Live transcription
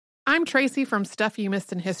I'm Tracy from Stuff You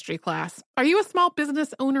Missed in History class. Are you a small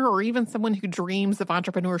business owner or even someone who dreams of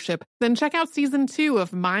entrepreneurship? Then check out Season 2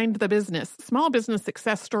 of Mind the Business, Small Business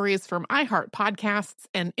Success Stories from iHeart Podcasts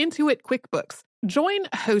and Intuit QuickBooks. Join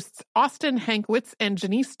hosts Austin Hankwitz and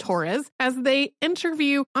Janice Torres as they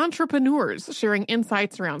interview entrepreneurs sharing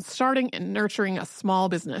insights around starting and nurturing a small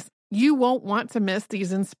business. You won't want to miss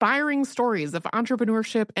these inspiring stories of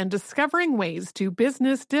entrepreneurship and discovering ways to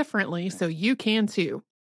business differently so you can too.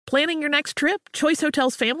 Planning your next trip? Choice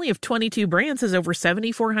Hotels' family of 22 brands has over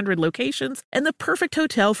 7,400 locations and the perfect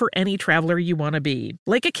hotel for any traveler you want to be.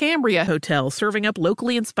 Like a Cambria Hotel, serving up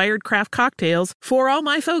locally inspired craft cocktails for all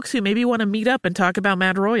my folks who maybe want to meet up and talk about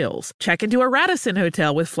Mad Royals. Check into a Radisson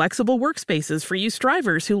Hotel with flexible workspaces for you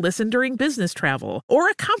strivers who listen during business travel. Or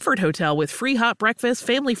a Comfort Hotel with free hot breakfast,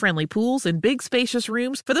 family-friendly pools, and big spacious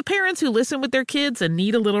rooms for the parents who listen with their kids and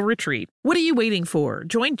need a little retreat. What are you waiting for?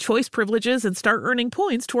 Join Choice Privileges and start earning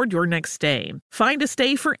points toward your next stay. Find a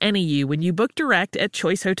stay for any you when you book direct at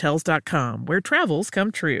choicehotels.com, where travels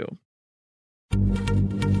come true.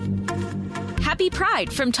 Happy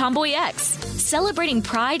Pride from Tomboy X, celebrating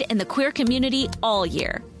pride and the queer community all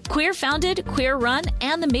year. Queer founded, queer run,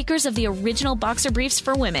 and the makers of the original boxer briefs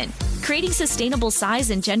for women, creating sustainable size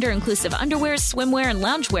and gender inclusive underwear, swimwear, and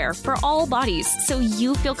loungewear for all bodies so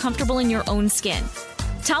you feel comfortable in your own skin.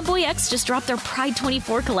 Tomboy X just dropped their Pride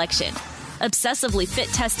 24 collection. Obsessively fit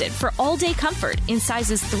tested for all-day comfort in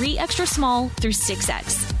sizes 3 extra small through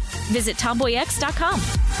 6X. Visit tomboyx.com.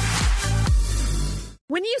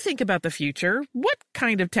 When you think about the future, what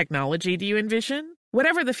kind of technology do you envision?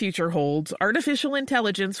 Whatever the future holds, artificial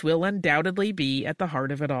intelligence will undoubtedly be at the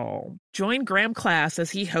heart of it all. Join Graham Class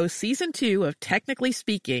as he hosts Season 2 of Technically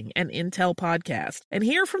Speaking, an Intel podcast, and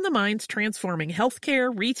hear from the minds transforming healthcare,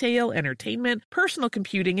 retail, entertainment, personal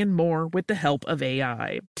computing, and more with the help of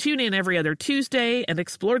AI. Tune in every other Tuesday and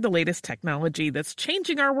explore the latest technology that's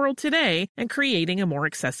changing our world today and creating a more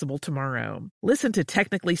accessible tomorrow. Listen to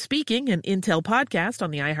Technically Speaking, an Intel podcast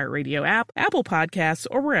on the iHeartRadio app, Apple Podcasts,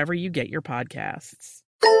 or wherever you get your podcasts.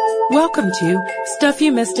 Welcome to Stuff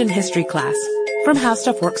You Missed in History class from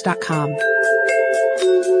HowStuffWorks.com.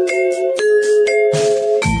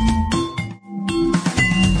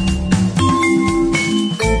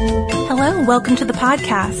 Hello, welcome to the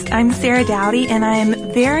podcast. I'm Sarah Dowdy, and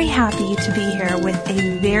I'm very happy to be here with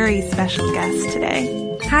a very special guest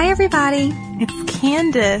today. Hi, everybody. It's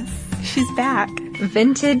Candace. She's back.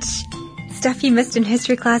 Vintage Stuff You Missed in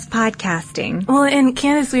History class podcasting. Well, and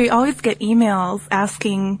Candace, we always get emails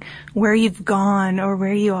asking where you've gone or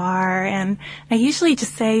where you are, and I usually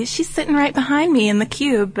just say, she's sitting right behind me in the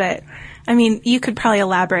cube, but I mean, you could probably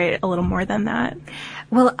elaborate a little more than that.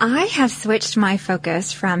 Well, I have switched my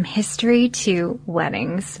focus from history to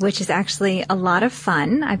weddings, which is actually a lot of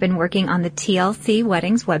fun. I've been working on the TLC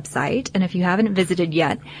Weddings website, and if you haven't visited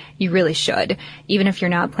yet, you really should. Even if you're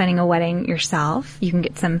not planning a wedding yourself, you can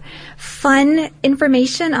get some fun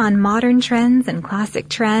information on modern trends and classic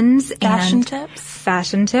trends.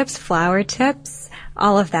 Fashion tips, flower tips.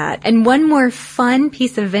 All of that. And one more fun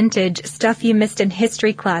piece of vintage Stuff You Missed in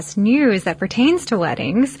History class news that pertains to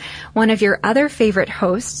weddings. One of your other favorite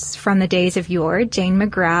hosts from the days of yore, Jane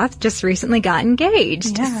McGrath, just recently got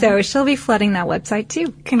engaged. Yeah. So she'll be flooding that website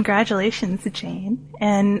too. Congratulations, Jane.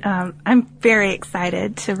 And I'm very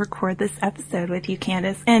excited to record this episode with you,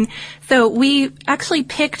 Candace. And so we actually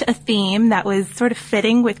picked a theme that was sort of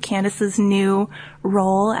fitting with Candace's new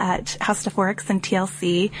role at How Stuff Works and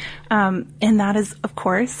TLC, and that is, of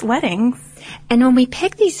course, weddings. And when we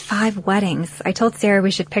picked these 5 weddings, I told Sarah we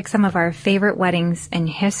should pick some of our favorite weddings in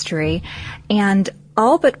history, and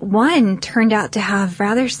all but one turned out to have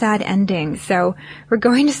rather sad endings. So we're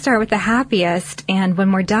going to start with the happiest, and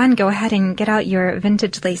when we're done, go ahead and get out your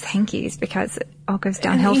vintage lace hankies, because it all goes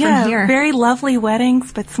downhill from here. Very lovely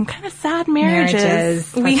weddings, but some kind of sad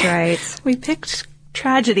marriages. That's right. We picked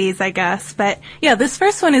tragedies, I guess. But yeah, this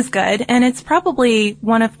first one is good, and it's probably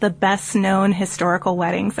one of the best known historical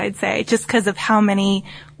weddings, I'd say, just because of how many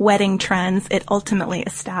wedding trends it ultimately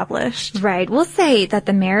established. Right. We'll say that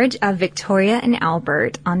the marriage of Victoria and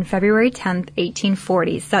Albert on February 10th,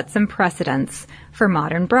 1840 set some precedents for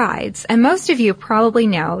modern brides. And most of you probably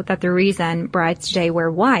know that the reason brides today wear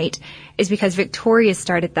white is because Victoria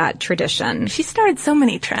started that tradition. She started so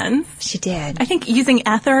many trends. She did. I think using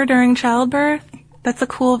ether during childbirth, that's a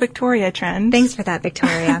cool Victoria trend. Thanks for that,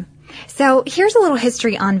 Victoria. So here's a little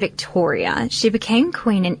history on Victoria. She became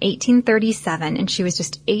queen in 1837, and she was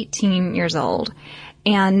just 18 years old.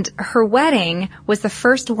 And her wedding was the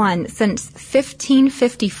first one since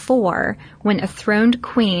 1554, when a throned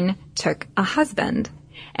queen took a husband.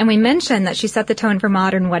 And we mentioned that she set the tone for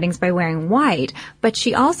modern weddings by wearing white, but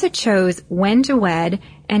she also chose when to wed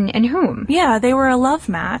and whom. Yeah, they were a love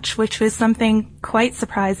match, which was something quite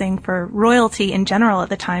surprising for royalty in general at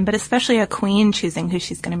the time, but especially a queen choosing who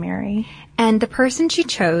she's going to marry. And the person she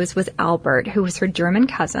chose was Albert, who was her German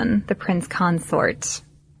cousin, the prince consort.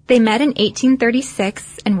 They met in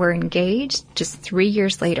 1836 and were engaged just 3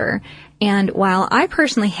 years later. And while I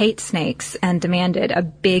personally hate snakes and demanded a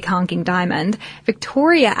big honking diamond,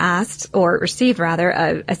 Victoria asked, or received rather,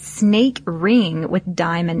 a snake ring with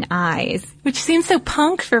diamond eyes. Which seems so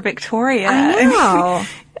punk for Victoria. I know.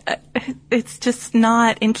 It's just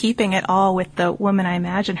not in keeping at all with the woman I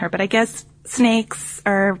imagine her, but I guess snakes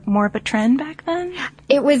are more of a trend back then?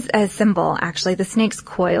 It was a symbol, actually. The snake's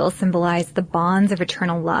coil symbolized the bonds of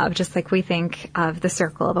eternal love, just like we think of the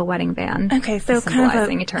circle of a wedding band. Okay, so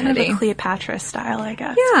symbolizing eternity. Kind of a Cleopatra style, I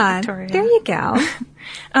guess. Yeah, Victoria. There you go.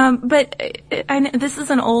 But this is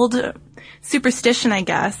an old superstition, I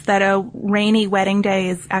guess, that a rainy wedding day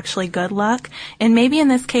is actually good luck. And maybe in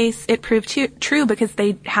this case it proved true because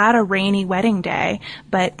they had a rainy wedding day,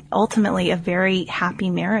 but ultimately a very happy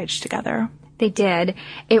marriage together. They did.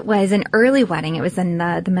 It was an early wedding. It was in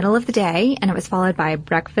the middle of the day, and it was followed by a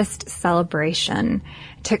breakfast celebration.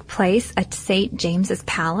 It took place at St. James's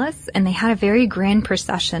Palace, and they had a very grand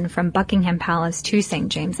procession from Buckingham Palace to St.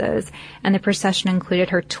 James's, and the procession included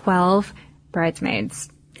her 12 bridesmaids.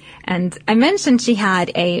 And I mentioned she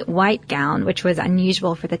had a white gown, which was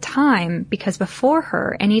unusual for the time because before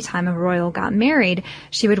her, any time a royal got married,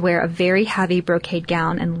 she would wear a very heavy brocade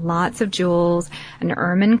gown and lots of jewels, an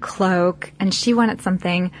ermine cloak, and she wanted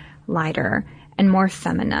something lighter and more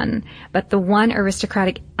feminine. But the one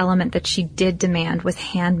aristocratic element that she did demand was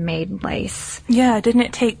handmade lace. Yeah, didn't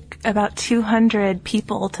it take about 200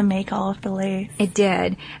 people to make all of the lace? It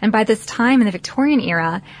did. And by this time in the Victorian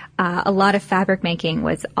era, a lot of fabric making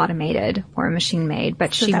was automated or machine made,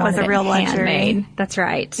 but so she that wanted was a real it handmade. luxury. That's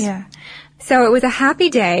right. Yeah. So it was a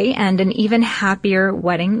happy day and an even happier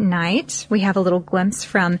wedding night. We have a little glimpse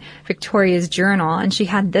from Victoria's journal, and she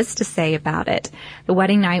had this to say about it. The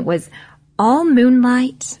wedding night was all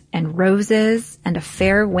moonlight and roses and a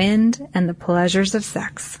fair wind and the pleasures of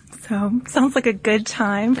sex. So sounds like a good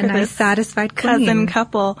time for a nice, this satisfied cousin queen.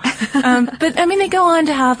 couple. But I mean, they go on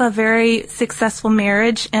to have a very successful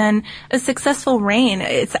marriage and a successful reign.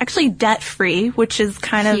 It's actually debt-free, which is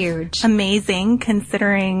kind Huge. of amazing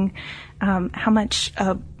considering how much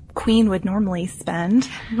a queen would normally spend.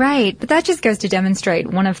 Right. But that just goes to demonstrate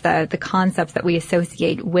one of the concepts that we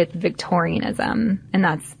associate with Victorianism, and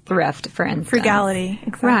that's thrift, for instance. Frugality.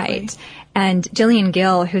 Exactly. Right. And Gillian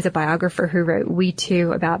Gill, who's a biographer who wrote We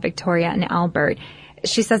Too about Victoria and Albert,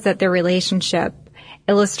 she says that their relationship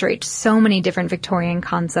illustrates so many different Victorian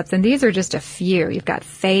concepts, and these are just a few. You've got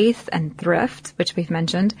faith and thrift, which we've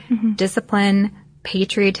mentioned, discipline,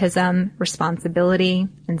 patriotism, responsibility,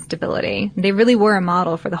 and stability. They really were a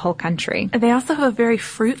model for the whole country. They also have a very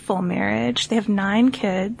fruitful marriage. They have 9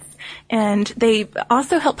 kids, and they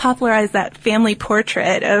also help popularize that family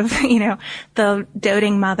portrait of, the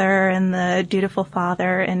doting mother and the dutiful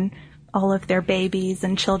father and all of their babies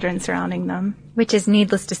and children surrounding them. Which is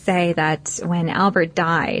needless to say that when Albert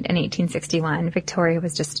died in 1861, Victoria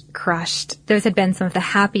was just crushed. Those had been some of the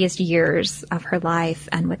happiest years of her life,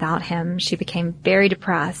 and without him, she became very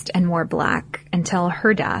depressed and more black until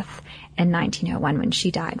her death in 1901 when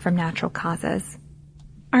she died from natural causes.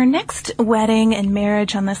 Our next wedding and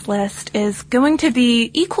marriage on this list is going to be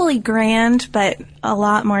equally grand, but a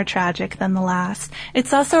lot more tragic than the last.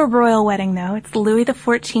 It's also a royal wedding, though. It's Louis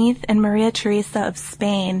XIV and Maria Theresa of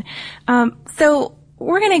Spain. So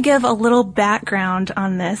we're going to give a little background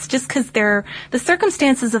on this just because the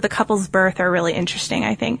circumstances of the couple's birth are really interesting,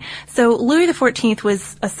 I think. So Louis XIV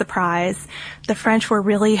was a surprise. The French were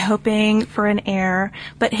really hoping for an heir,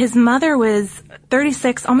 but his mother was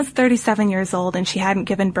 36, almost 37 years old, and she hadn't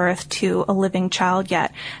given birth to a living child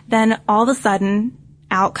yet. Then all of a sudden,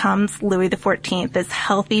 out comes Louis XIV, this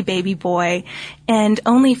healthy baby boy, and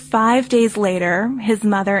only 5 days later, his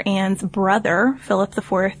mother Anne's brother, Philip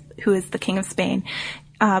IV, who is the King of Spain,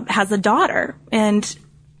 has a daughter. And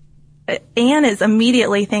Anne is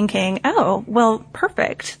immediately thinking, oh, well,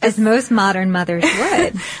 perfect. As most modern mothers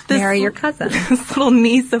would. Marry your cousin. This little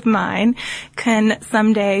niece of mine can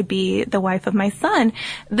someday be the wife of my son.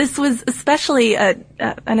 This was especially an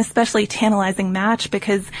especially tantalizing match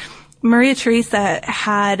because Maria Theresa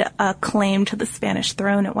had a claim to the Spanish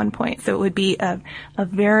throne at one point, so it would be a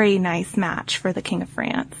very nice match for the King of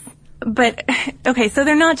France. But, okay, so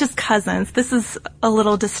they're not just cousins. This is a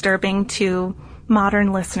little disturbing to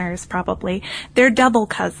modern listeners probably. They're double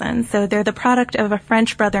cousins. So they're the product of a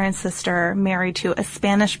French brother and sister married to a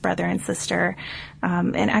Spanish brother and sister.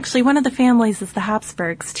 And actually one of the families is the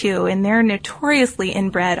Habsburgs too, and they're notoriously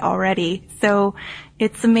inbred already. So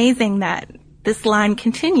it's amazing that this line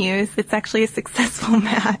continues. It's actually a successful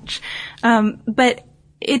match. But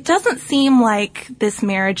it doesn't seem like this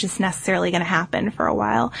marriage is necessarily going to happen for a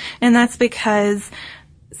while. And that's because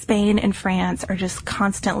Spain and France are just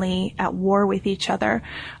constantly at war with each other.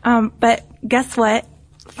 But guess what?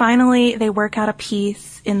 Finally, they work out a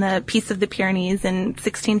peace in the Peace of the Pyrenees in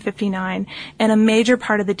 1659. And a major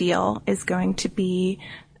part of the deal is going to be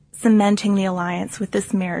cementing the alliance with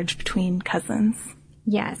this marriage between cousins.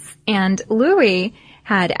 Yes. And Louis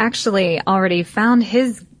had actually already found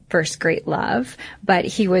his first great love, but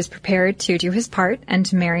he was prepared to do his part and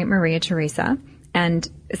to marry Maria Theresa. And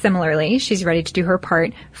similarly, she's ready to do her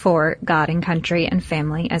part for God and country and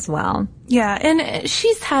family as well. Yeah, and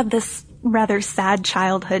she's had this rather sad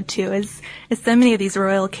childhood too, as so many of these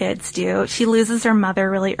royal kids do. She loses her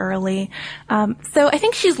mother really early. So I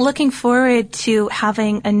think she's looking forward to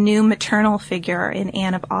having a new maternal figure in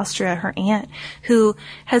Anne of Austria, her aunt, who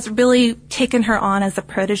has really taken her on as a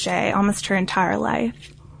protege almost her entire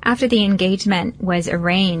life. After the engagement was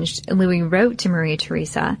arranged, Louis wrote to Maria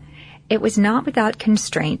Theresa, "It was not without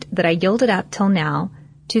constraint that I yielded up till now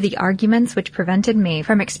to the arguments which prevented me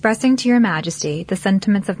from expressing to your Majesty the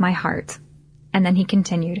sentiments of my heart." And then he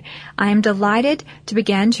continued, "I am delighted to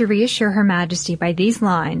begin to reassure Her Majesty by these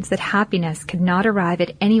lines that happiness could not arrive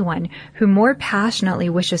at anyone who more passionately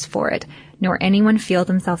wishes for it, nor anyone feel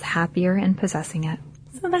themselves happier in possessing it."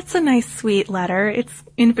 So that's a nice, sweet letter. It's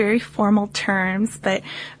in very formal terms, but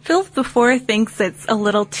Philip IV thinks it's a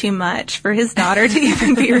little too much for his daughter to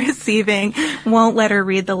even be receiving, won't let her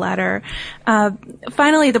read the letter.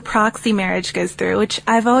 Finally, the proxy marriage goes through, which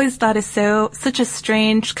I've always thought is such a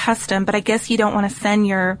strange custom, but I guess you don't want to send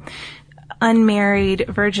your unmarried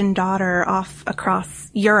virgin daughter off across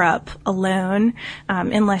Europe alone,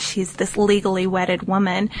 unless she's this legally wedded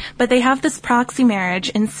woman. But they have this proxy marriage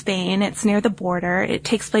in Spain. It's near the border. It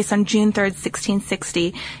takes place on June 3rd,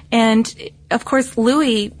 1660. And of course,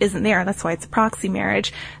 Louis isn't there. That's why it's a proxy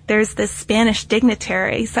marriage. There's this Spanish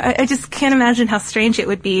dignitary. So I just can't imagine how strange it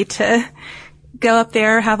would be to go up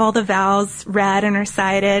there, have all the vows read and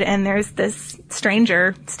recited, and there's this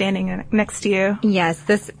stranger standing next to you. Yes,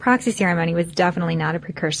 this proxy ceremony was definitely not a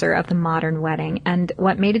precursor of the modern wedding. And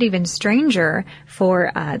what made it even stranger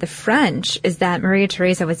for the French is that Maria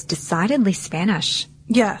Theresa was decidedly Spanish.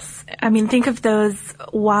 Yes. I mean, think of those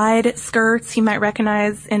wide skirts you might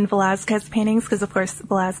recognize in Velázquez paintings, because of course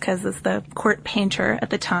Velázquez is the court painter at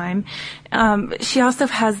the time. She also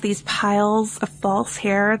has these piles of false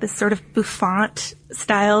hair, this sort of bouffant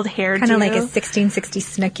styled hairdo. Kind of like a 1660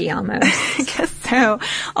 Snooki almost. I guess so.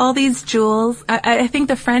 All these jewels. I think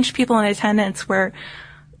the French people in attendance were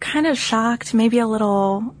kind of shocked, maybe a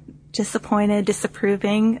little disappointed,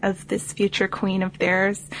 disapproving of this future queen of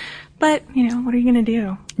theirs. But, what are you going to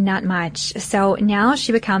do? Not much. So now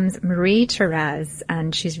she becomes Marie Therese,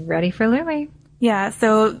 and she's ready for Louis. Yeah,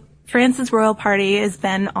 so France's royal party has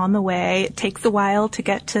been on the way. It takes a while to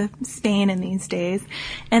get to Spain in these days.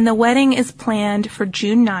 And the wedding is planned for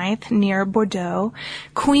June 9th near Bordeaux.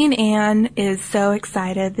 Queen Anne is so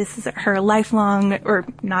excited. This is her lifelong, or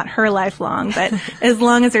not her lifelong, but as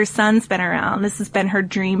long as her son's been around, this has been her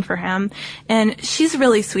dream for him. And she's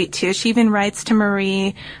really sweet too. She even writes to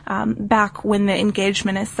Marie back when the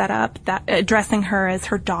engagement is set up, that addressing her as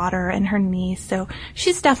her daughter and her niece. So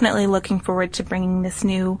she's definitely looking forward to bringing this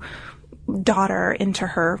new daughter into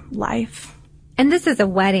her life. And this is a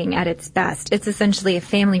wedding at its best. It's essentially a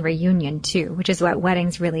family reunion too, which is what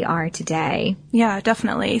weddings really are today. Yeah,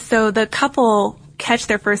 definitely. So the couple catch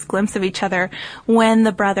their first glimpse of each other when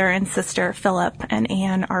the brother and sister Philip and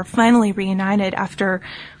Anne are finally reunited after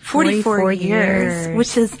 44 years,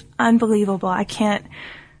 which is unbelievable. I can't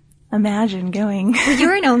imagine going. Well,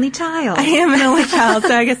 you're an only child. I am an only child,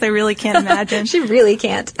 so I guess I really can't imagine. She really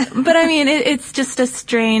can't. But I mean, it's just a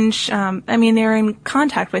strange, they're in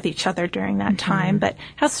contact with each other during that time, but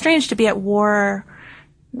how strange to be at war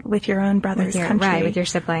with your own brother's country. Right, with your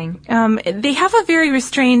sibling. They have a very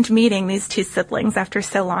restrained meeting, these two siblings, after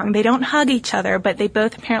so long. They don't hug each other, but they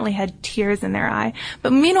both apparently had tears in their eye.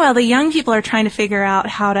 But meanwhile, the young people are trying to figure out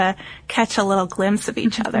how to catch a little glimpse of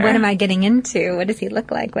each other. What am I getting into? What does he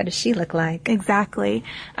look like? What does she look like? Exactly.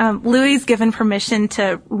 Louis is given permission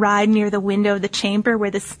to ride near the window of the chamber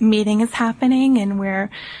where this meeting is happening and where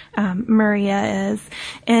Maria is.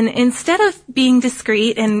 And instead of being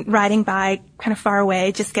discreet and riding by kind of far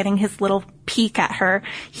away, just getting his little peek at her.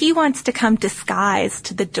 He wants to come disguised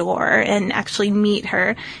to the door and actually meet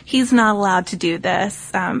her. He's not allowed to do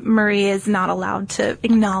this. Maria is not allowed to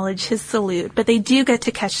acknowledge his salute, but they do get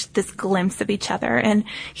to catch this glimpse of each other, and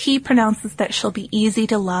he pronounces that she'll be easy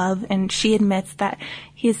to love, and she admits that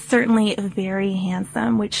he is certainly very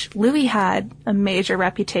handsome, which Louis had a major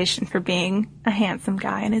reputation for being a handsome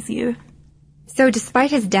guy in his youth. So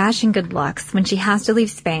despite his dashing good looks, when she has to leave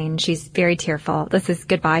Spain, she's very tearful. This is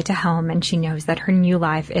goodbye to home, and she knows that her new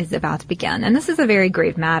life is about to begin. And this is a very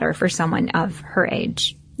grave matter for someone of her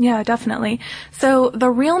age. Yeah, definitely. So the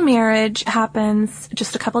real marriage happens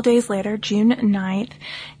just a couple days later, June 9th,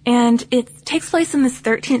 and it takes place in this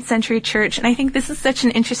 13th century church. And I think this is such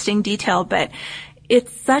an interesting detail, but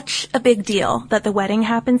it's such a big deal that the wedding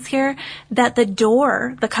happens here that the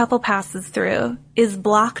door the couple passes through is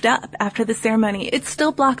blocked up after the ceremony. It's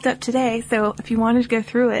still blocked up today, so if you wanted to go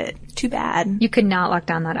through it, too bad. You could not walk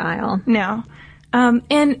down that aisle. No.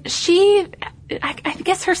 And she, I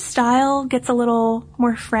guess her style gets a little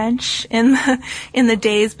more French in the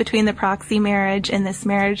days between the proxy marriage and this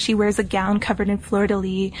marriage. She wears a gown covered in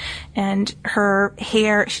fleur-de-lis, and her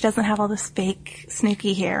hair, she doesn't have all this fake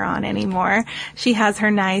snooky hair on anymore. She has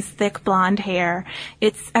her nice thick blonde hair.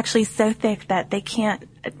 It's actually so thick that they can't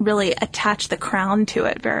really attach the crown to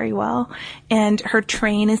it very well. And her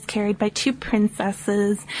train is carried by two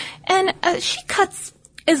princesses, and she cuts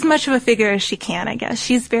as much of a figure as she can, I guess.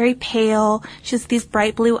 She's very pale. She has these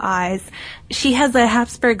bright blue eyes. She has a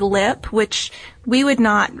Habsburg lip, which we would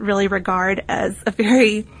not really regard as a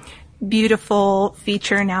very beautiful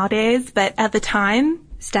feature nowadays, but at the time,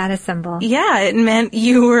 status symbol. Yeah, it meant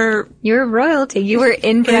you were royalty. You were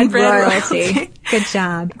inbred royalty. Good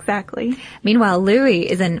job. Exactly. Meanwhile, Louis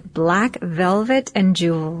is in black velvet and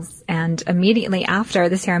jewels, and immediately after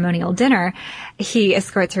the ceremonial dinner, he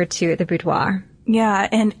escorts her to the boudoir. Yeah,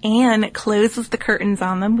 and Anne closes the curtains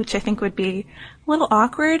on them, which I think would be a little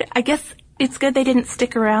awkward. I guess it's good they didn't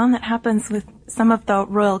stick around. That happens with some of the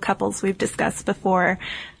royal couples we've discussed before.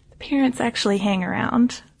 The parents actually hang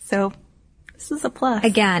around. So this is a plus.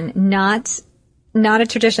 Again, not a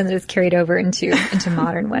tradition that is carried over into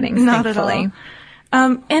modern weddings, not thankfully. At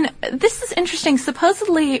all. And this is interesting.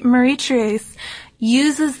 Supposedly, Marie-Therese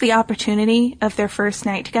uses the opportunity of their first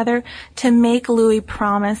night together to make Louis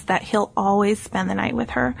promise that he'll always spend the night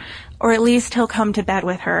with her, or at least he'll come to bed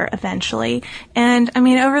with her eventually. And I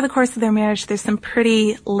mean, over the course of their marriage, there's some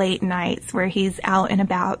pretty late nights where he's out and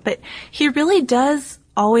about, but he really does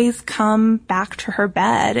always come back to her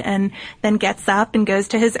bed and then gets up and goes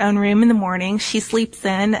to his own room in the morning. She sleeps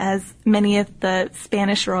in, as many of the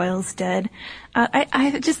Spanish royals did.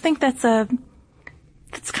 I just think that's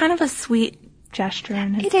kind of a sweet gesture.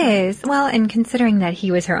 It is. Well, and considering that he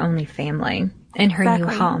was her only family in her new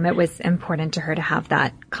home, it was important to her to have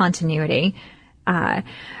that continuity.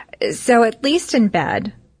 So at least in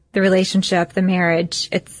bed, the relationship, the marriage,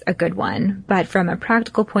 it's a good one. But from a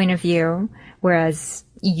practical point of view, whereas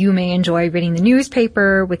you may enjoy reading the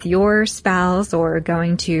newspaper with your spouse or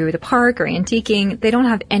going to the park or antiquing, they don't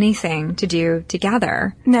have anything to do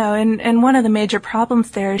together. No, and one of the major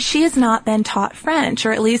problems there is she has not been taught French,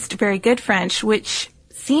 or at least very good French, which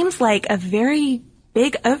seems like a very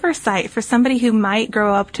big oversight for somebody who might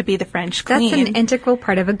grow up to be the French queen. That's an integral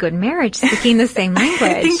part of a good marriage, speaking the same language.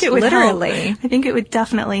 I think it would literally help. I think it would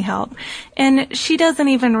definitely help. And she doesn't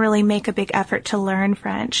even really make a big effort to learn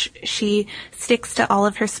French. She sticks to all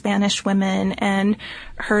of her Spanish women and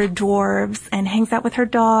her dwarves and hangs out with her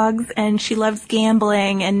dogs, and she loves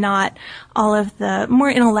gambling and not all of the more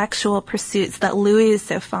intellectual pursuits that Louis is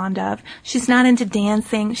so fond of. She's not into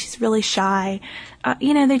dancing. She's really shy.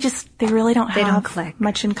 They really don't have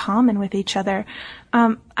much in common with each other.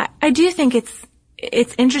 I do think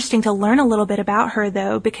it's interesting to learn a little bit about her,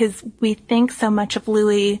 though, because we think so much of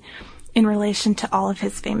Louis in relation to all of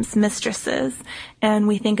his famous mistresses. And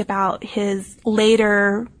we think about his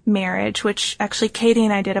later marriage, which actually Katie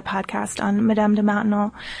and I did a podcast on Madame de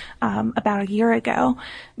Maintenon about a year ago.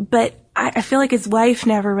 But I feel like his wife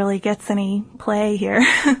never really gets any play here.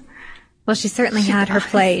 Well, she certainly had her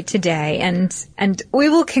play today, and we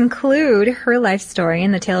will conclude her life story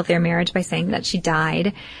and the tale of their marriage by saying that she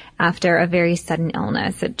died after a very sudden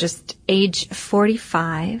illness at just age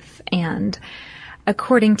 45. And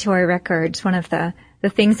according to our records, one of the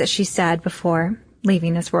things that she said before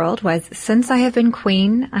leaving this world was, "Since I have been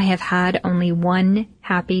queen, I have had only one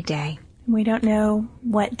happy day." We don't know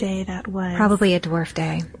what day that was. Probably a dwarf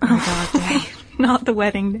day, or a dog day. Not the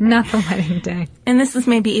wedding day. Not the wedding day. And this is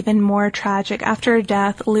maybe even more tragic. After her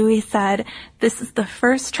death, Louis said, "This is the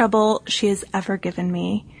first trouble she has ever given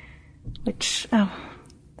me." Which,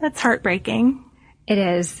 that's heartbreaking. It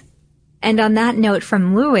is. And on that note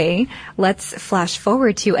from Louis, let's flash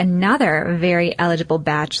forward to another very eligible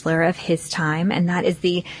bachelor of his time, and that is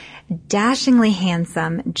the dashingly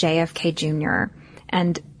handsome JFK Jr.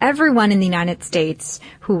 And everyone in the United States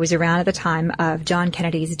who was around at the time of John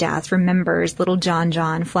Kennedy's death remembers little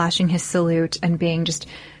John flashing his salute and being just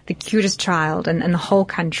the cutest child in the whole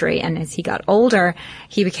country. And as he got older,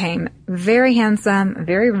 he became very handsome,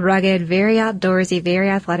 very rugged, very outdoorsy, very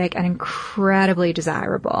athletic, and incredibly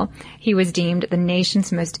desirable. He was deemed the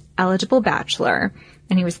nation's most eligible bachelor.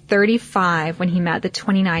 And he was 35 when he met the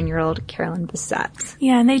 29-year-old Carolyn Bessette.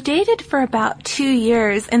 Yeah, and they dated for about 2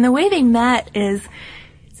 years. And the way they met is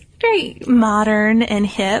very modern and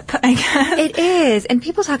hip, I guess. It is. And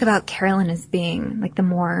people talk about Carolyn as being like the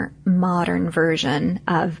more modern version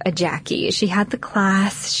of a Jackie. She had the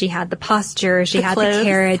class, she had the posture, she had the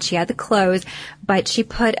carriage, she had the clothes, but she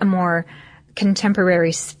put a more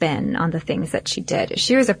contemporary spin on the things that she did.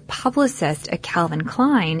 She was a publicist at Calvin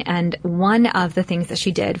Klein, and one of the things that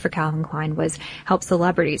she did for Calvin Klein was help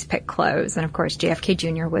celebrities pick clothes. And of course, JFK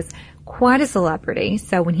Jr. was quite a celebrity,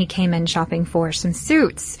 so when he came in shopping for some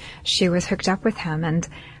suits, she was hooked up with him. And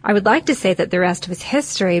I would like to say that the rest was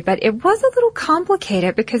history, but it was a little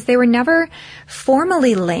complicated because they were never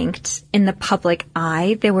formally linked in the public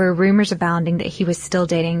eye. There were rumors abounding that he was still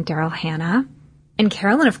dating Daryl Hannah. And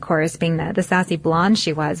Carolyn, of course, being the sassy blonde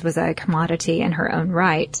she was a commodity in her own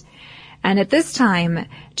right. And at this time,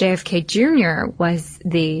 JFK Jr. was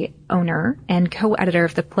the owner and co-editor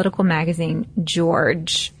of the political magazine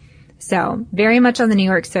George. So very much on the New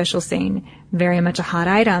York social scene, very much a hot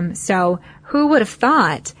item. So who would have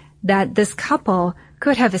thought that this couple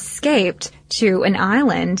could have escaped to an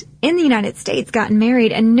island in the United States, gotten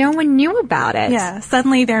married, and no one knew about it? Yeah,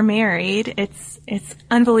 suddenly they're married. It's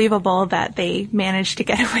unbelievable that they managed to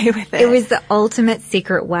get away with it. It was the ultimate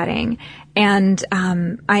secret wedding. And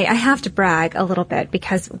I have to brag a little bit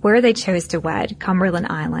because where they chose to wed, Cumberland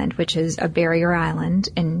Island, which is a barrier island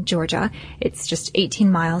in Georgia, it's just 18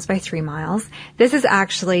 miles by 3 miles. This is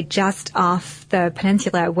actually just off the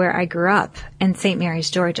peninsula where I grew up in St. Mary's,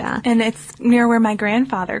 Georgia. And it's near where my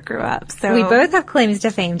grandfather grew up. So we both have claims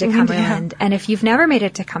to fame to Cumberland. And if you've never made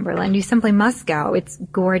it to Cumberland, you simply must go. It's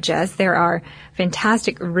gorgeous. There are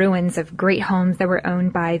fantastic ruins of great homes that were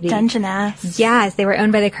owned by the Dungeness. Yes, they were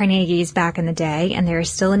owned by the Carnegies back in the day, and there is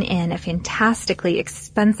still an inn, a fantastically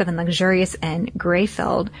expensive and luxurious inn,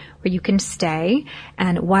 Greyfield, where you can stay,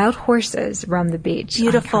 and wild horses roam the beach.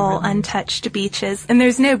 Beautiful, untouched beaches. And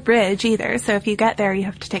there's no bridge either, so if you get there, you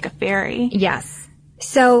have to take a ferry. Yes.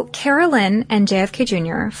 So Carolyn and JFK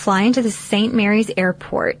Jr. fly into the St. Mary's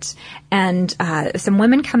airport, and some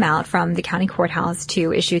women come out from the county courthouse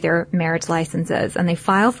to issue their marriage licenses, and they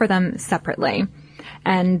file for them separately.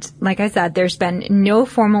 And like I said, there's been no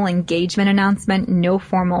formal engagement announcement, no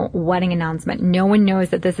formal wedding announcement. No one knows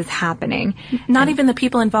that this is happening. Not even the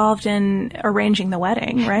people involved in arranging the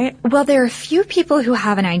wedding, right? Well, there are a few people who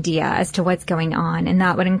have an idea as to what's going on, and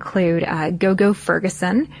that would include Gogo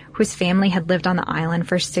Ferguson, whose family had lived on the island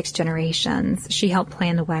for 6 generations. She helped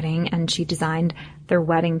plan the wedding, and she designed their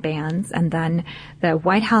wedding bands. And then the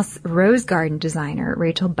White House Rose Garden designer,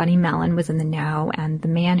 Rachel Bunny Mellon, was in the know, and the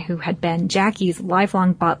man who had been Jackie's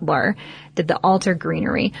lifelong butler did the altar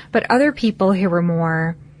greenery. But other people who were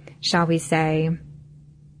more, shall we say,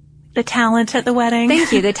 the talent at the wedding.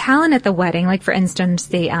 Thank you. The talent at the wedding. Like, for instance,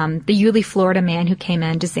 the Yulee, Florida man who came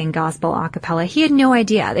in to sing gospel a cappella. He had no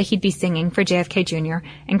idea that he'd be singing for JFK Jr.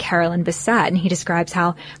 and Carolyn Bessette. And he describes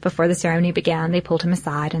how before the ceremony began, they pulled him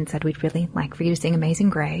aside and said, "We'd really like for you to sing Amazing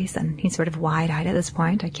Grace." And he's sort of wide-eyed at this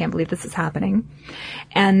point. I can't believe this is happening.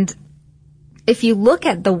 And if you look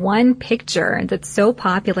at the one picture that's so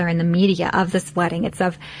popular in the media of this wedding, it's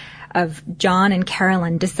of John and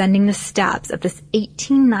Carolyn descending the steps of this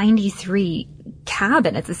 1893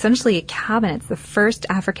 cabin. It's essentially a cabin. It's the first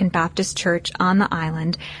African Baptist church on the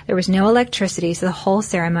island. There was no electricity, so the whole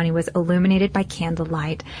ceremony was illuminated by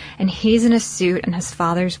candlelight. And he's in a suit and his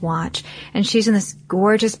father's watch. And she's in this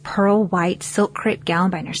gorgeous pearl white silk crepe gown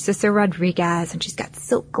by Narciso Rodriguez. And she's got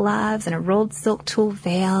silk gloves and a rolled silk tulle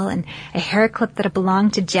veil and a hair clip that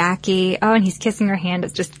belonged to Jackie. Oh, and he's kissing her hand.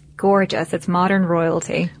 It's just gorgeous. It's modern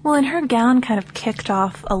royalty. Well, and her gown kind of kicked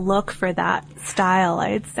off a look for that style,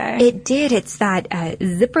 I'd say. It did. It's that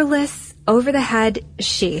zipperless, over-the-head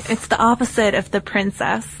sheath. It's the opposite of the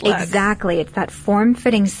princess look. Exactly. It's that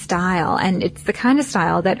form-fitting style, and it's the kind of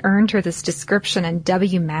style that earned her this description in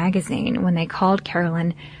W Magazine when they called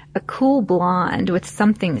Carolyn a cool blonde with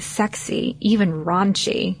something sexy, even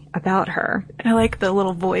raunchy, about her. I like the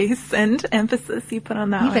little voice and emphasis you put on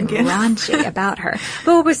that even one. Even raunchy about her.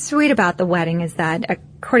 But what was sweet about the wedding is that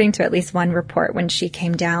according to at least one report, when she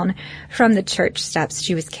came down from the church steps,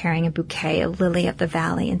 she was carrying a bouquet, a lily of the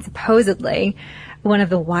valley, and supposedly one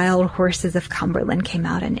of the wild horses of Cumberland came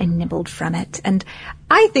out and nibbled from it. And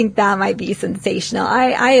I think that might be sensational.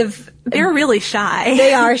 They're really shy.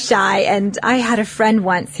 They are shy. And I had a friend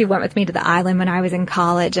once who went with me to the island when I was in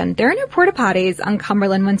college, and there are no porta potties on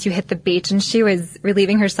Cumberland once you hit the beach, and she was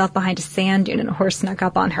relieving herself behind a sand dune and a horse snuck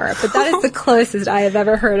up on her. But that is the closest I have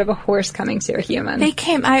ever heard of a horse coming to a human.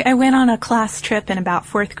 I went on a class trip in about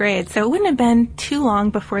 4th grade, so it wouldn't have been too long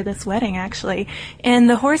before this wedding, actually. And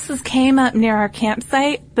the horses came up near our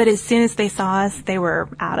campsite, but as soon as they saw us, they were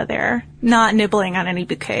out of there, not nibbling on any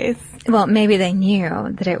bouquets. Well, maybe they knew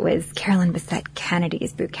that it was Carolyn Bessette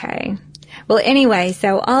Kennedy's bouquet. Well, anyway,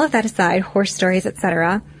 so all of that aside, horse stories,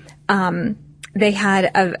 etc., they had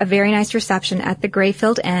a very nice reception at the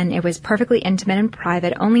Grayfield Inn. It was perfectly intimate and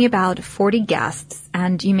private, only about 40 guests.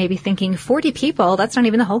 And you may be thinking, 40 people? That's not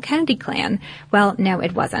even the whole Kennedy clan. Well, no,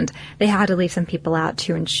 it wasn't. They had to leave some people out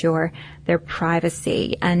to ensure their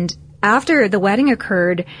privacy. And after the wedding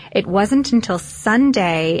occurred, it wasn't until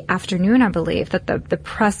Sunday afternoon, I believe, that the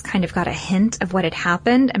press kind of got a hint of what had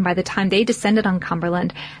happened. And by the time they descended on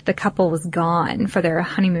Cumberland, the couple was gone for their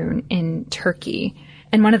honeymoon in Turkey.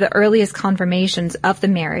 And one of the earliest confirmations of the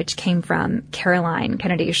marriage came from Caroline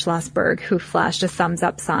Kennedy Schlossberg, who flashed a thumbs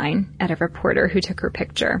up sign at a reporter who took her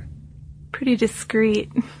picture. Pretty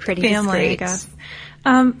discreet family, I guess.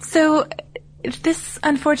 So this,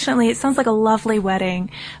 unfortunately, it sounds like a lovely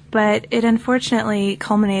wedding, but it unfortunately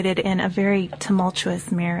culminated in a very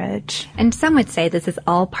tumultuous marriage. And some would say this is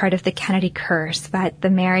all part of the Kennedy curse, but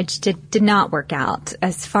the marriage did not work out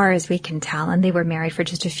as far as we can tell, and they were married for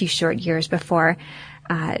just a few short years before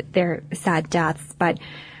their sad deaths. But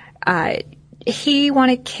he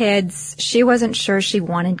wanted kids. She wasn't sure she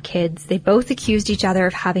wanted kids. They both accused each other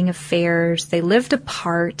of having affairs. They lived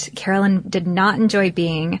apart. Carolyn did not enjoy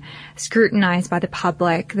being scrutinized by the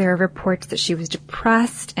public. There are reports that she was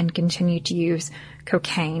depressed and continued to use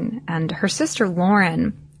cocaine. And her sister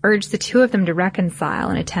Lauren urged the two of them to reconcile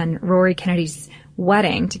and attend Rory Kennedy's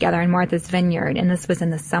wedding together in Martha's Vineyard. And this was in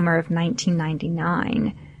the summer of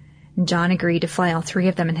 1999. John agreed to fly all three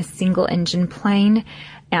of them in his single-engine plane,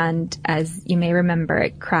 and as you may remember,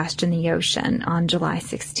 it crashed in the ocean on July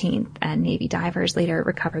 16th, and Navy divers later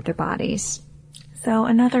recovered their bodies. So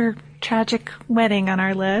another tragic wedding on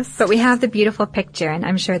our list. But we have the beautiful picture, and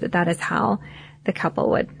I'm sure that is how the couple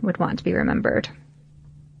would want to be remembered.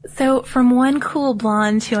 So from one cool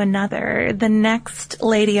blonde to another, the next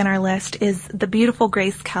lady on our list is the beautiful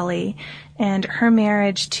Grace Kelly and her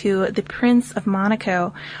marriage to the Prince of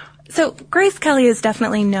Monaco. So Grace Kelly is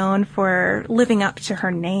definitely known for living up to her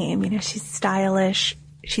name. You know, she's stylish,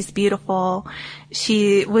 she's beautiful.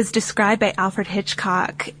 She was described by Alfred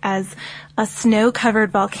Hitchcock as a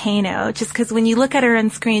snow-covered volcano, just because when you look at her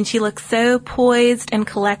on screen, she looks so poised and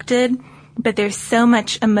collected, but there's so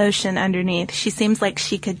much emotion underneath. She seems like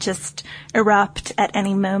she could just erupt at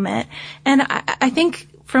any moment. And I think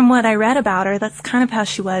from what I read about her, that's kind of how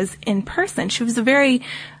she was in person. She was a very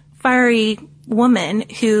fiery woman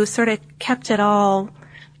who sort of kept it all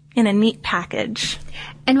in a neat package.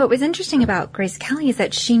 And what was interesting about Grace Kelly is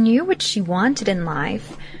that she knew what she wanted in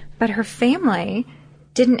life, but her family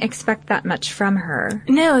didn't expect that much from her.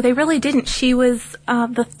 No, they really didn't. She was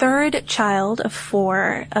the third child of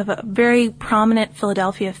four of a very prominent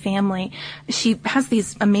Philadelphia family. She has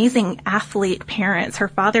these amazing athlete parents. Her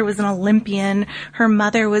father was an Olympian. Her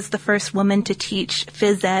mother was the first woman to teach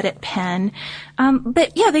phys ed at Penn.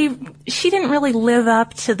 But yeah, she didn't really live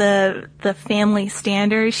up to the family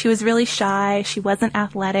standards. She was really shy. She wasn't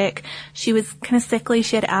athletic. She was kind of sickly.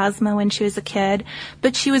 She had asthma when she was a kid,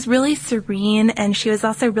 but she was really serene, and she was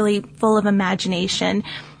also really full of imagination.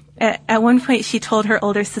 At one point, she told her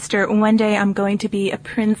older sister, "One day I'm going to be a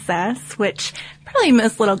princess," which probably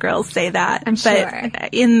most little girls say that. I'm sure. But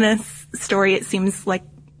in this story, it seems like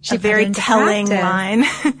a very telling line.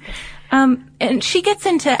 And she gets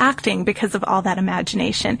into acting because of all that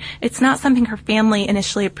imagination. It's not something her family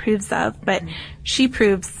initially approves of, but she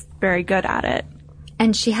proves very good at it.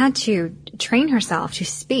 And she had to train herself to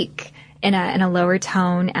speak in a lower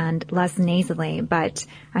tone and less nasally. But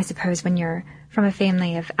I suppose when you're from a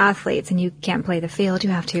family of athletes and you can't play the field, you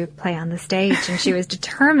have to play on the stage. And she was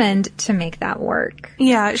determined to make that work.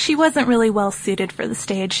 Yeah, she wasn't really well suited for the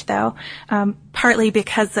stage, though, partly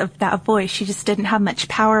because of that voice. She just didn't have much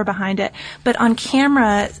power behind it. But on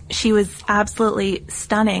camera, she was absolutely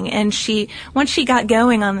stunning. And once she got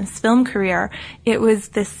going on this film career, it was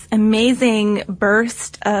this amazing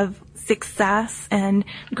burst of success and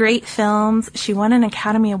great films. She won an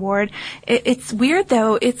Academy Award. It's weird,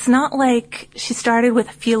 though. It's not like she started with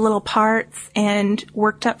a few little parts and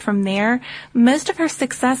worked up from there. Most of her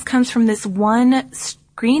success comes from this one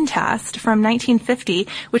screen test from 1950,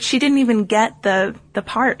 which she didn't even get the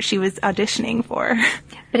part she was auditioning for.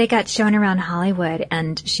 But it got shown around Hollywood,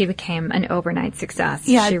 and she became an overnight success.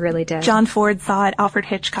 Yeah, she really did. John Ford saw it. Alfred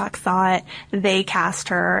Hitchcock saw it. They cast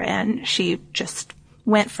her, and she just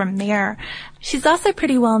went from there. She's also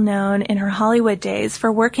pretty well known in her Hollywood days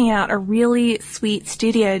for working out a really sweet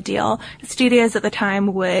studio deal. Studios at the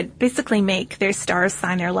time would basically make their stars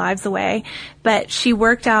sign their lives away, but she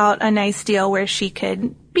worked out a nice deal where she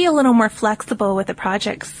could be a little more flexible with the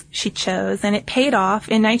projects she chose, and it paid off.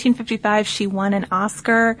 In 1955, she won an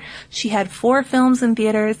Oscar. She had 4 films in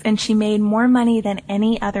theaters, and she made more money than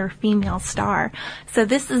any other female star. So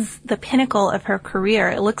this is the pinnacle of her career.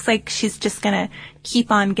 It looks like she's just going to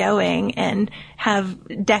keep on going and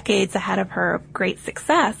have decades ahead of her of great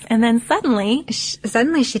success. And then suddenly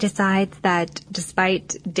she decides that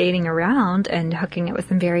despite dating around and hooking up with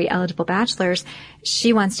some very eligible bachelors,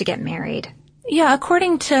 she wants to get married. Yeah,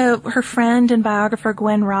 according to her friend and biographer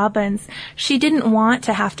Gwen Robbins, she didn't want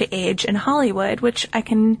to have to age in Hollywood, which I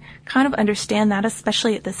can kind of understand that,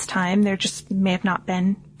 especially at this time. There just may have not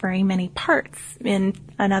been very many parts in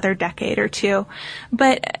another decade or two.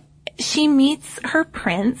 But she meets her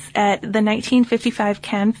prince at the 1955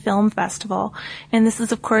 Cannes Film Festival, and this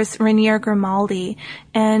is, of course, Rainier Grimaldi,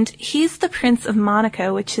 and he's the Prince of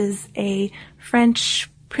Monaco, which is a French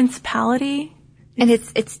principality. And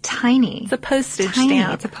it's tiny. It's a postage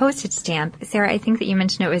stamp. It's a postage stamp. Sarah, I think that you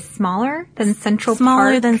mentioned it was smaller than Central Park.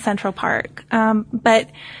 Smaller than Central Park, but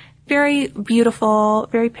very beautiful,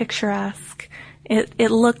 very picturesque.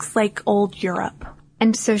 It looks like old Europe.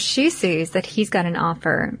 And so she sees that he's got an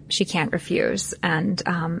offer she can't refuse. And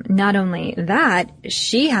not only that,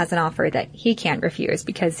 she has an offer that he can't refuse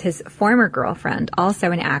because his former girlfriend,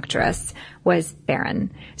 also an actress, was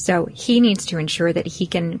barren. So he needs to ensure that he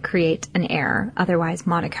can create an heir. Otherwise,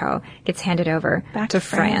 Monaco gets handed over back to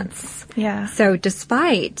France. Yeah. So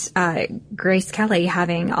despite Grace Kelly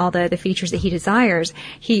having all the features that he desires,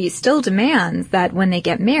 he still demands that when they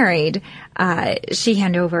get married, she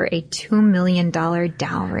hand over a $2 million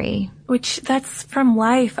dowry. Which, that's from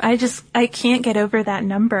life. I can't get over that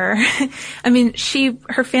number. I mean,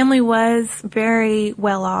 her family was very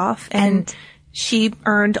well off and she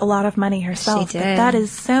earned a lot of money herself. She did. But that is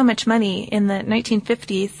so much money in the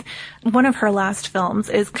 1950s. One of her last films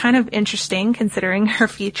is kind of interesting considering her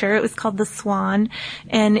future. It was called The Swan,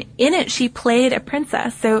 and in it she played a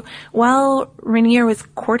princess. So while Rainier was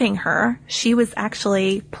courting her, she was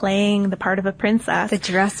actually playing the part of a princess. The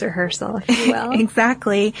dress rehearsal, if you will.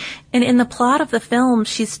 Exactly. And in the plot of the film,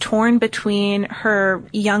 she's torn between her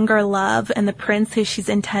younger love and the prince who she's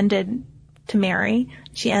intended to marry.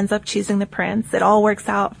 She ends up choosing the prince. It all works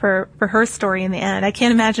out for her story in the end. I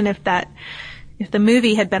can't imagine if the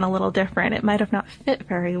movie had been a little different, it might have not fit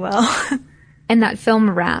very well. And that film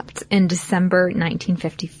wrapped in December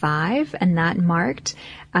 1955, and that marked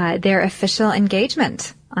their official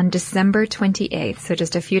engagement on December 28th. So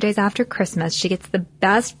just a few days after Christmas, she gets the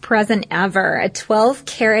best present ever, a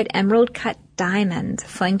 12-carat emerald-cut diamond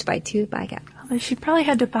flanked by 2 baguettes. She probably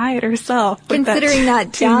had to buy it herself. Considering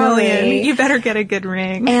that $2 million, you better get a good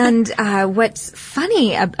ring. And what's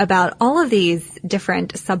funny about all of these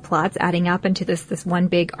different subplots adding up into this one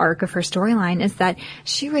big arc of her storyline is that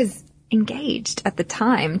she was engaged at the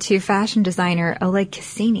time to fashion designer Oleg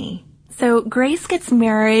Cassini. So Grace gets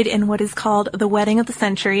married in what is called the wedding of the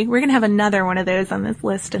century. We're going to have another one of those on this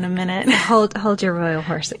list in a minute. Hold your royal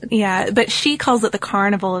horses. Yeah, but she calls it the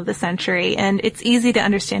carnival of the century, and it's easy to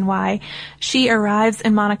understand why. She arrives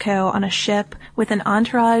in Monaco on a ship with an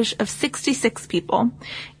entourage of 66 people.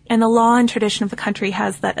 And the law and tradition of the country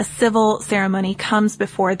has that a civil ceremony comes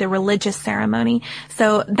before the religious ceremony.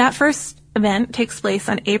 So that first event takes place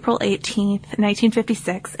on April 18th,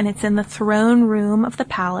 1956, and it's in the throne room of the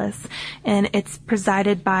palace, and it's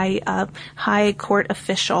presided by a high court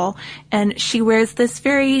official, and she wears this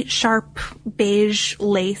very sharp beige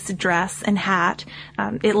lace dress and hat.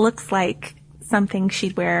 It looks like something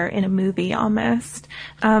she'd wear in a movie almost.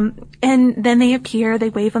 And then they appear, they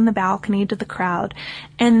wave on the balcony to the crowd.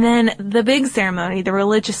 And then the big ceremony, the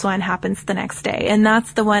religious one, happens the next day. And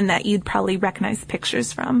that's the one that you'd probably recognize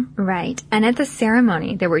pictures from. Right. And at the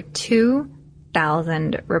ceremony, there were 2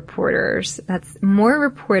 1,000 reporters. That's more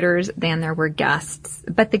reporters than there were guests.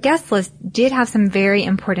 But the guest list did have some very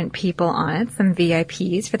important people on it, some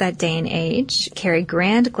VIPs for that day and age. Cary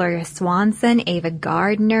Grant, Gloria Swanson, Ava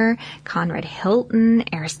Gardner, Conrad Hilton,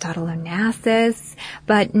 Aristotle Onassis.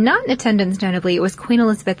 But not in attendance, notably, it was Queen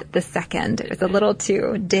Elizabeth II. It was a little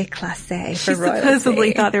too déclassé for royalty. She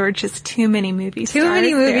supposedly thought there were just too many movie stars. Too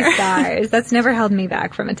many movie stars. That's never held me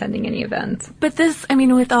back from attending any event. But this, I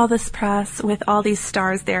mean, with all this press, with all these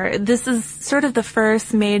stars there, this is sort of the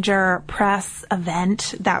first major press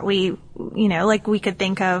event that we, like we could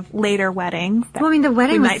think of later weddings. Well, I mean, the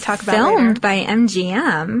wedding was filmed by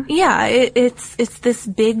MGM. Yeah, it's this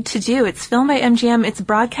big to-do. It's filmed by MGM. It's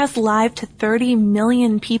broadcast live to 30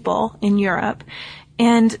 million people in Europe.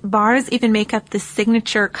 And bars even make up this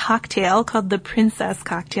signature cocktail called the Princess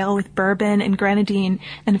Cocktail with bourbon and grenadine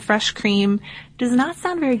and fresh cream. Does not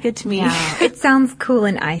sound very good to me. Yeah, it sounds cool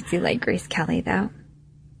and icy like Grace Kelly, though.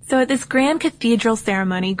 So at this grand cathedral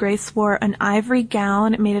ceremony, Grace wore an ivory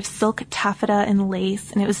gown made of silk taffeta and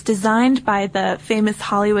lace, and it was designed by the famous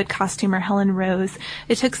Hollywood costumer Helen Rose.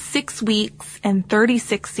 It took 6 weeks and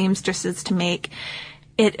 36 seamstresses to make.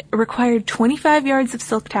 It required 25 yards of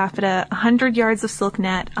silk taffeta, 100 yards of silk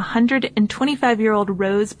net, 125-year-old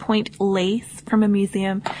rose point lace from a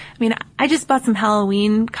museum. I mean, I just bought some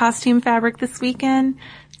Halloween costume fabric this weekend.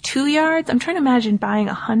 2 yards? I'm trying to imagine buying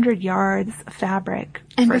 100 yards of fabric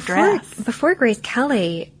for a dress. Before Grace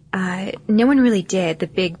Kelly, no one really did the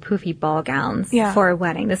big poofy ball gowns for a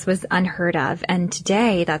wedding. This was unheard of. And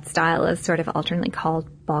today that style is sort of alternately called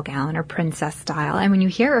ball gown or princess style. And when you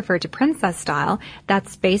hear it referred to princess style,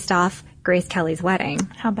 that's based off Grace Kelly's wedding.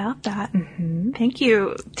 How about that? Mm-hmm. Thank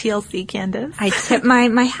you, TLC Candace. I tip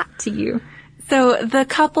my hat to you. So the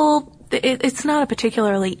couple, it's not a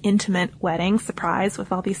particularly intimate wedding, surprise,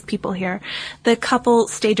 with all these people here. The couple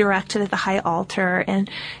stayed erected at the high altar, and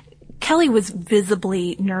Kelly was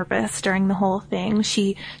visibly nervous during the whole thing.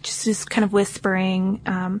 She just was kind of whispering,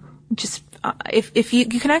 if you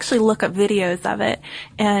can actually look up videos of it,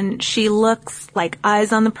 and she looks like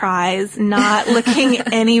eyes on the prize, not looking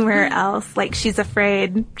anywhere else, like she's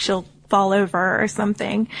afraid she'll fall over or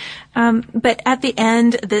something. But at the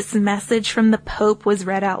end, this message from the Pope was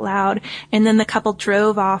read out loud, and then the couple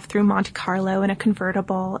drove off through Monte Carlo in a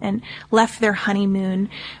convertible and left their honeymoon,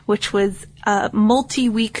 which was a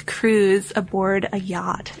multi-week cruise aboard a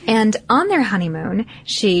yacht. And on their honeymoon,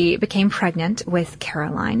 she became pregnant with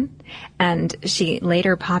Caroline, and she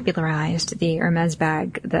later popularized the Hermes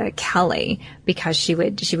bag, the Kelly, because she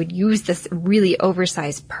would use this really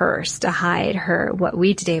oversized purse to hide her, what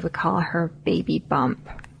we today would call her baby bump.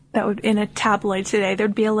 That would, in a tabloid today,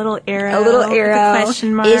 there'd be a little arrow. A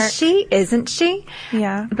question mark. Is she? Isn't she?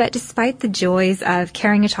 Yeah. But despite the joys of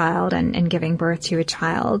carrying a child and giving birth to a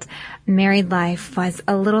child, married life was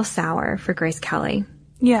a little sour for Grace Kelly.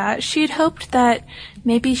 Yeah, she'd hoped that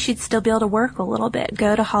maybe she'd still be able to work a little bit,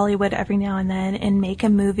 go to Hollywood every now and then and make a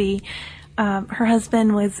movie. Her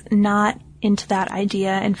husband was not into that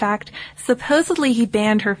idea. In fact, supposedly he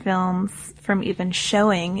banned her films from even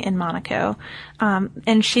showing in Monaco.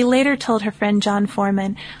 And she later told her friend John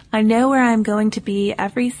Foreman, "I know where I'm going to be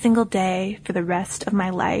every single day for the rest of my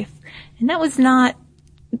life." And that was not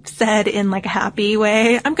said in like a happy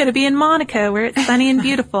way. I'm going to be in Monaco where it's sunny and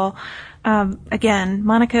beautiful. Again,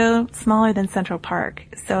 Monaco, smaller than Central Park,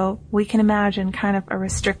 so we can imagine kind of a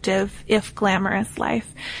restrictive, if glamorous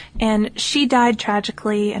life. And she died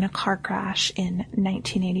tragically in a car crash in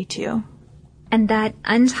 1982. And that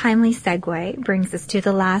untimely segue brings us to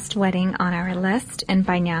the last wedding on our list, and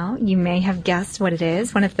by now you may have guessed what it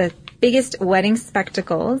is, one of the biggest wedding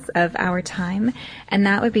spectacles of our time, and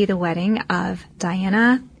that would be the wedding of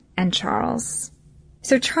Diana and Charles.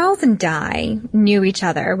 So Charles and Di knew each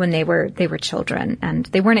other when they were children, and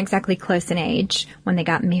they weren't exactly close in age when they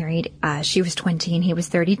got married. She was 20 and he was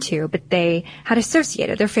 32, but they had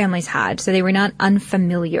associated, their families had, so they were not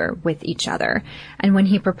unfamiliar with each other. And when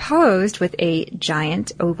he proposed with a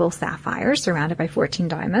giant oval sapphire surrounded by 14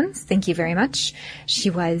 diamonds, thank you very much, she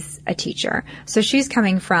was a teacher. So she's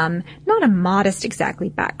coming from not a modest exactly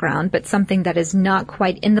background, but something that is not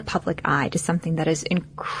quite in the public eye, to something that is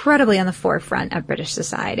incredibly on the forefront of British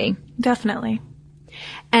society. Definitely.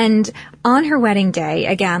 And on her wedding day,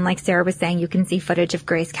 again, like Sarah was saying, you can see footage of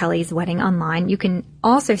Grace Kelly's wedding online. You can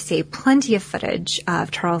also see plenty of footage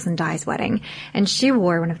of Charles and Di's wedding. And she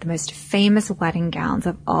wore one of the most famous wedding gowns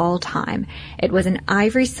of all time. It was an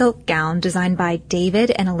ivory silk gown designed by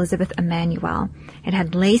David and Elizabeth Emanuel. It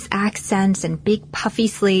had lace accents and big puffy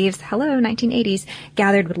sleeves, hello 1980s,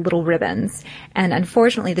 gathered with little ribbons. And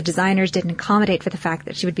unfortunately, the designers didn't accommodate for the fact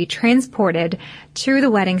that she would be transported to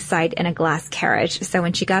the wedding site in a glass carriage. So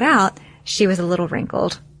when she got out, she was a little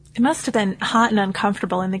wrinkled. It must have been hot and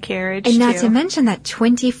uncomfortable in the carriage, and not too. to mention that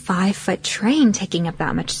 25-foot train taking up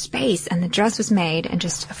that much space, and the dress was made in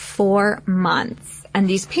just 4 months. And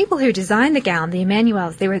these people who designed the gown, the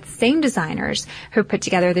Emanuels, they were the same designers who put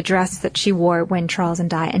together the dress that she wore when Charles and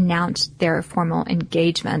Di announced their formal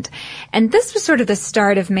engagement. And this was sort of the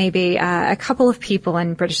start of maybe a couple of people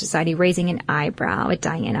in British society raising an eyebrow at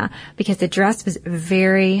Diana because the dress was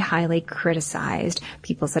very highly criticized.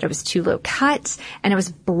 People said it was too low cut and it was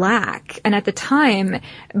black. And at the time,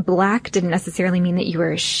 black didn't necessarily mean that you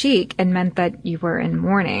were chic and meant that you were in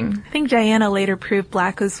mourning. I think Diana later proved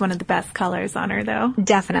black was one of the best colors on her, though.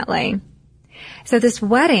 Definitely. So this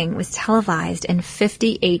wedding was televised in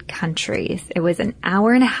 58 countries. It was an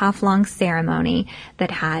hour-and-a-half-long ceremony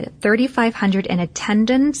that had 3,500 in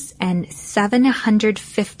attendance and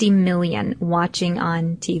 750 million watching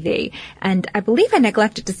on TV. And I believe I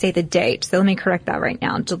neglected to say the date, so let me correct that right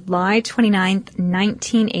now. July 29th,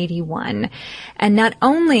 1981. And not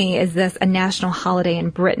only is this a national holiday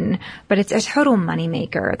in Britain, but it's a total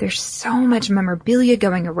moneymaker. There's so much memorabilia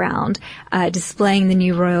going around, displaying the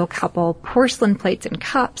new royal couple, porcelain plates and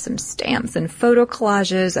cups and stamps and photo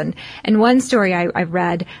collages. And one story I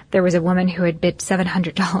read, there was a woman who had bid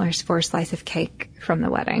 $700 for a slice of cake from the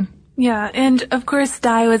wedding. Yeah, and of course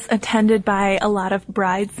Di was attended by a lot of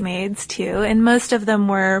bridesmaids too, and most of them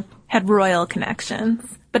had royal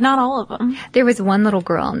connections, but not all of them. There was one little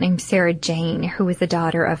girl named Sarah Jane who was the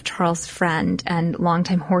daughter of Charles' friend and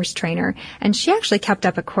longtime horse trainer, and she actually kept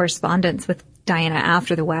up a correspondence with Diana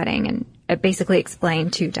after the wedding, and it basically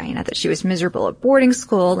explained to Diana that she was miserable at boarding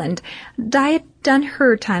school, and Di had done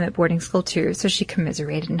her time at boarding school too, so she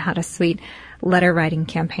commiserated and had a sweet letter-writing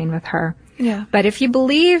campaign with her. Yeah. But if you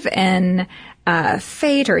believe in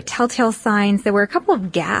fate or telltale signs, there were a couple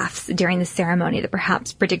of gaffes during the ceremony that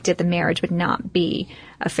perhaps predicted the marriage would not be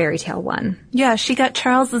a fairy tale one. Yeah, she got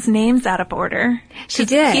Charles's names out of order. She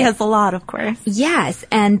did. He has a lot, of course. Yes,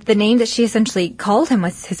 and the name that she essentially called him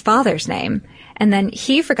was his father's name. And then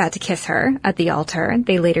he forgot to kiss her at the altar.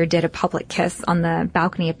 They later did a public kiss on the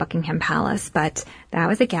balcony at Buckingham Palace, but that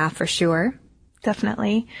was a gaffe for sure.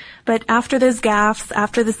 Definitely. But after those gaffes,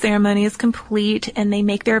 after the ceremony is complete and they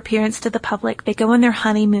make their appearance to the public, they go on their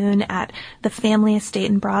honeymoon at the family estate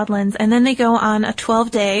in Broadlands, and then they go on a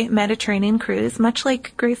 12-day Mediterranean cruise, much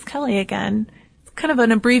like Grace Kelly again. It's kind of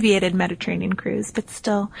an abbreviated Mediterranean cruise, but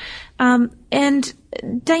still. And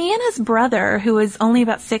Diana's brother, who was only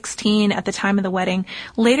about 16 at the time of the wedding,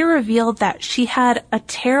 later revealed that she had a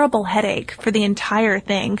terrible headache for the entire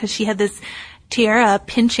thing because she had this tiara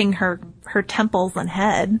pinching her temples and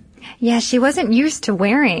head. Yeah, she wasn't used to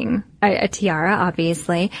wearing a tiara,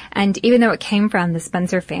 obviously. And even though it came from the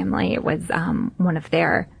Spencer family, it was one of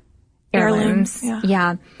their heirlooms.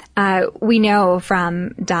 Yeah. We know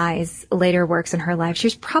from Di's later works in her life, she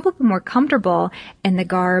was probably more comfortable in the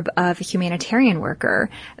garb of a humanitarian worker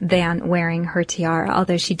than wearing her tiara,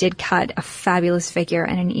 although she did cut a fabulous figure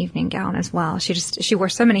in an evening gown as well. She wore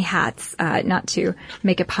so many hats, not to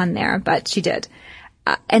make a pun there, but she did.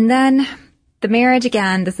 And then the marriage,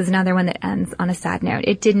 again, this is another one that ends on a sad note.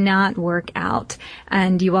 It did not work out.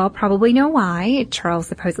 And you all probably know why. Charles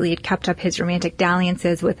supposedly had kept up his romantic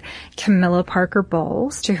dalliances with Camilla Parker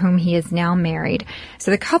Bowles, to whom he is now married. So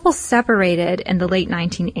the couple separated in the late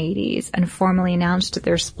 1980s and formally announced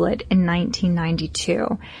their split in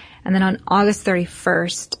 1992. And then on August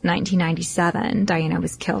 31st, 1997, Diana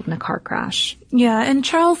was killed in a car crash. Yeah, and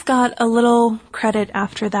Charles got a little credit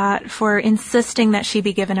after that for insisting that she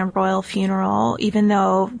be given a royal funeral, even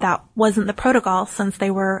though that wasn't the protocol since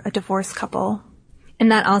they were a divorced couple.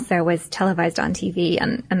 And that also was televised on TV,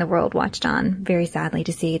 and the world watched on, very sadly,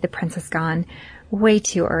 to see the princess gone way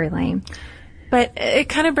too early. But it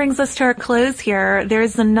kind of brings us to our close here.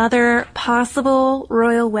 There's another possible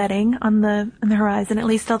royal wedding on the horizon. At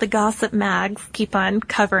least all the gossip mags keep on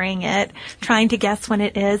covering it, trying to guess when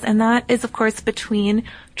it is. And that is, of course, between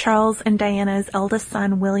Charles and Diana's eldest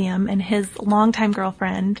son, William, and his longtime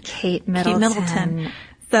girlfriend, Kate Middleton.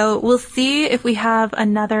 So we'll see if we have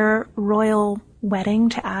another royal wedding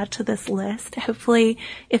to add to this list. Hopefully,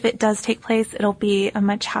 if it does take place, it'll be a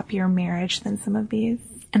much happier marriage than some of these.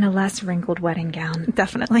 And a less wrinkled wedding gown.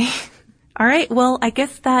 Definitely. All right. Well, I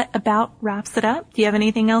guess that about wraps it up. Do you have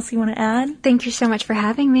anything else you want to add? Thank you so much for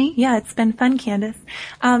having me. Yeah, it's been fun, Candace.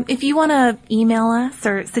 If you want to email us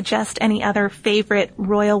or suggest any other favorite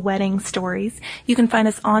royal wedding stories, you can find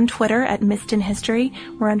us on Twitter at Missed in History.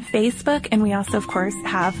 We're on Facebook, and we also, of course,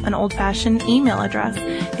 have an old-fashioned email address.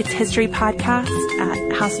 It's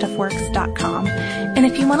historypodcast@howstuffworks.com. And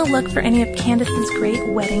if you want to look for any of Candace's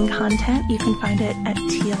great wedding content, you can find it at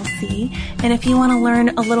TLC. And if you want to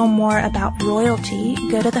learn a little more about royalty,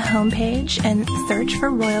 go to the homepage and search for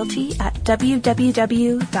royalty at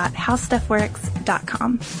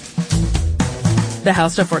www.howstuffworks.com. The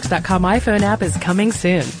HowStuffWorks.com iPhone app is coming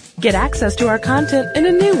soon. Get access to our content in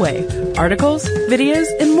a new way. Articles, videos,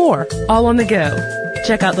 and more, all on the go.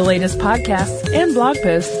 Check out the latest podcasts and blog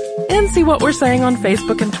posts, and see what we're saying on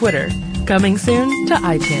Facebook and Twitter. Coming soon to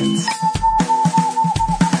iTunes.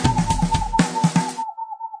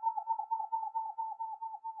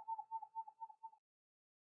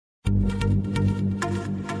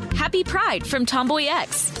 Happy Pride from Tomboy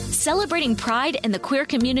X, celebrating pride and the queer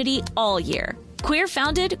community all year. Queer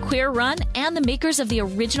founded, queer run, and the makers of the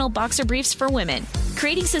original boxer briefs for women,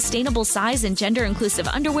 creating sustainable size and gender inclusive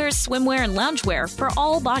underwear, swimwear, and loungewear for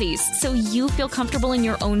all bodies so you feel comfortable in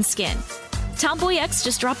your own skin. Tomboy X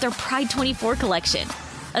just dropped their Pride 24 collection.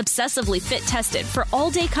 Obsessively fit tested for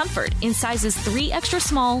all day comfort in sizes 3 extra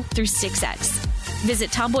small through 6X.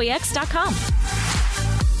 Visit tomboyx.com.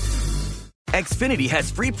 Xfinity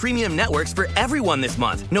has free premium networks for everyone this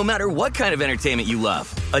month, no matter what kind of entertainment you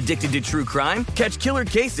love. Addicted to true crime? Catch killer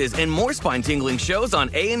cases and more spine-tingling shows on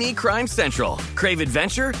A&E Crime Central. Crave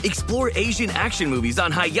adventure? Explore Asian action movies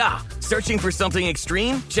on Hi-Ya. Searching for something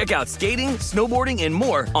extreme? Check out skating, snowboarding, and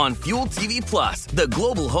more on Fuel TV Plus, the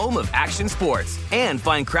global home of action sports. And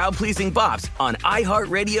find crowd-pleasing bops on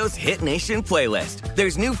iHeartRadio's Hit Nation playlist.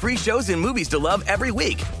 There's new free shows and movies to love every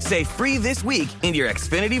week. Say free this week in your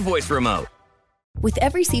Xfinity voice remote. With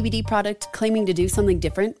every CBD product claiming to do something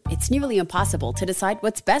different, it's nearly impossible to decide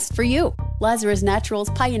what's best for you. Lazarus Naturals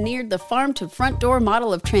pioneered the farm-to-front-door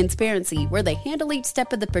model of transparency, where they handle each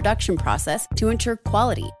step of the production process to ensure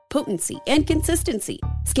quality, potency, and consistency.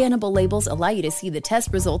 Scannable labels allow you to see the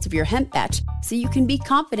test results of your hemp batch, so you can be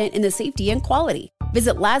confident in the safety and quality.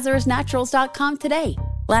 Visit LazarusNaturals.com today.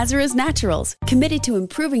 Lazarus Naturals, committed to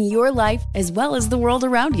improving your life as well as the world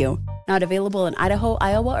around you. Not available in Idaho,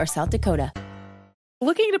 Iowa, or South Dakota.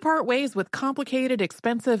 Looking to part ways with complicated,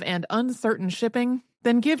 expensive, and uncertain shipping?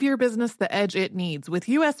 Then give your business the edge it needs with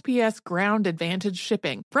USPS Ground Advantage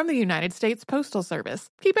shipping from the United States Postal Service.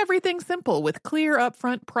 Keep everything simple with clear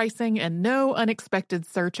upfront pricing and no unexpected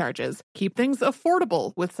surcharges. Keep things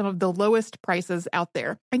affordable with some of the lowest prices out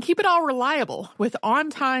there. And keep it all reliable with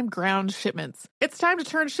on-time ground shipments. It's time to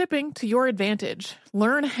turn shipping to your advantage.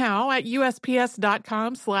 Learn how at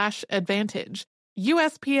USPS.com/advantage.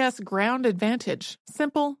 USPS Ground Advantage.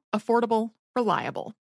 Simple, affordable, reliable.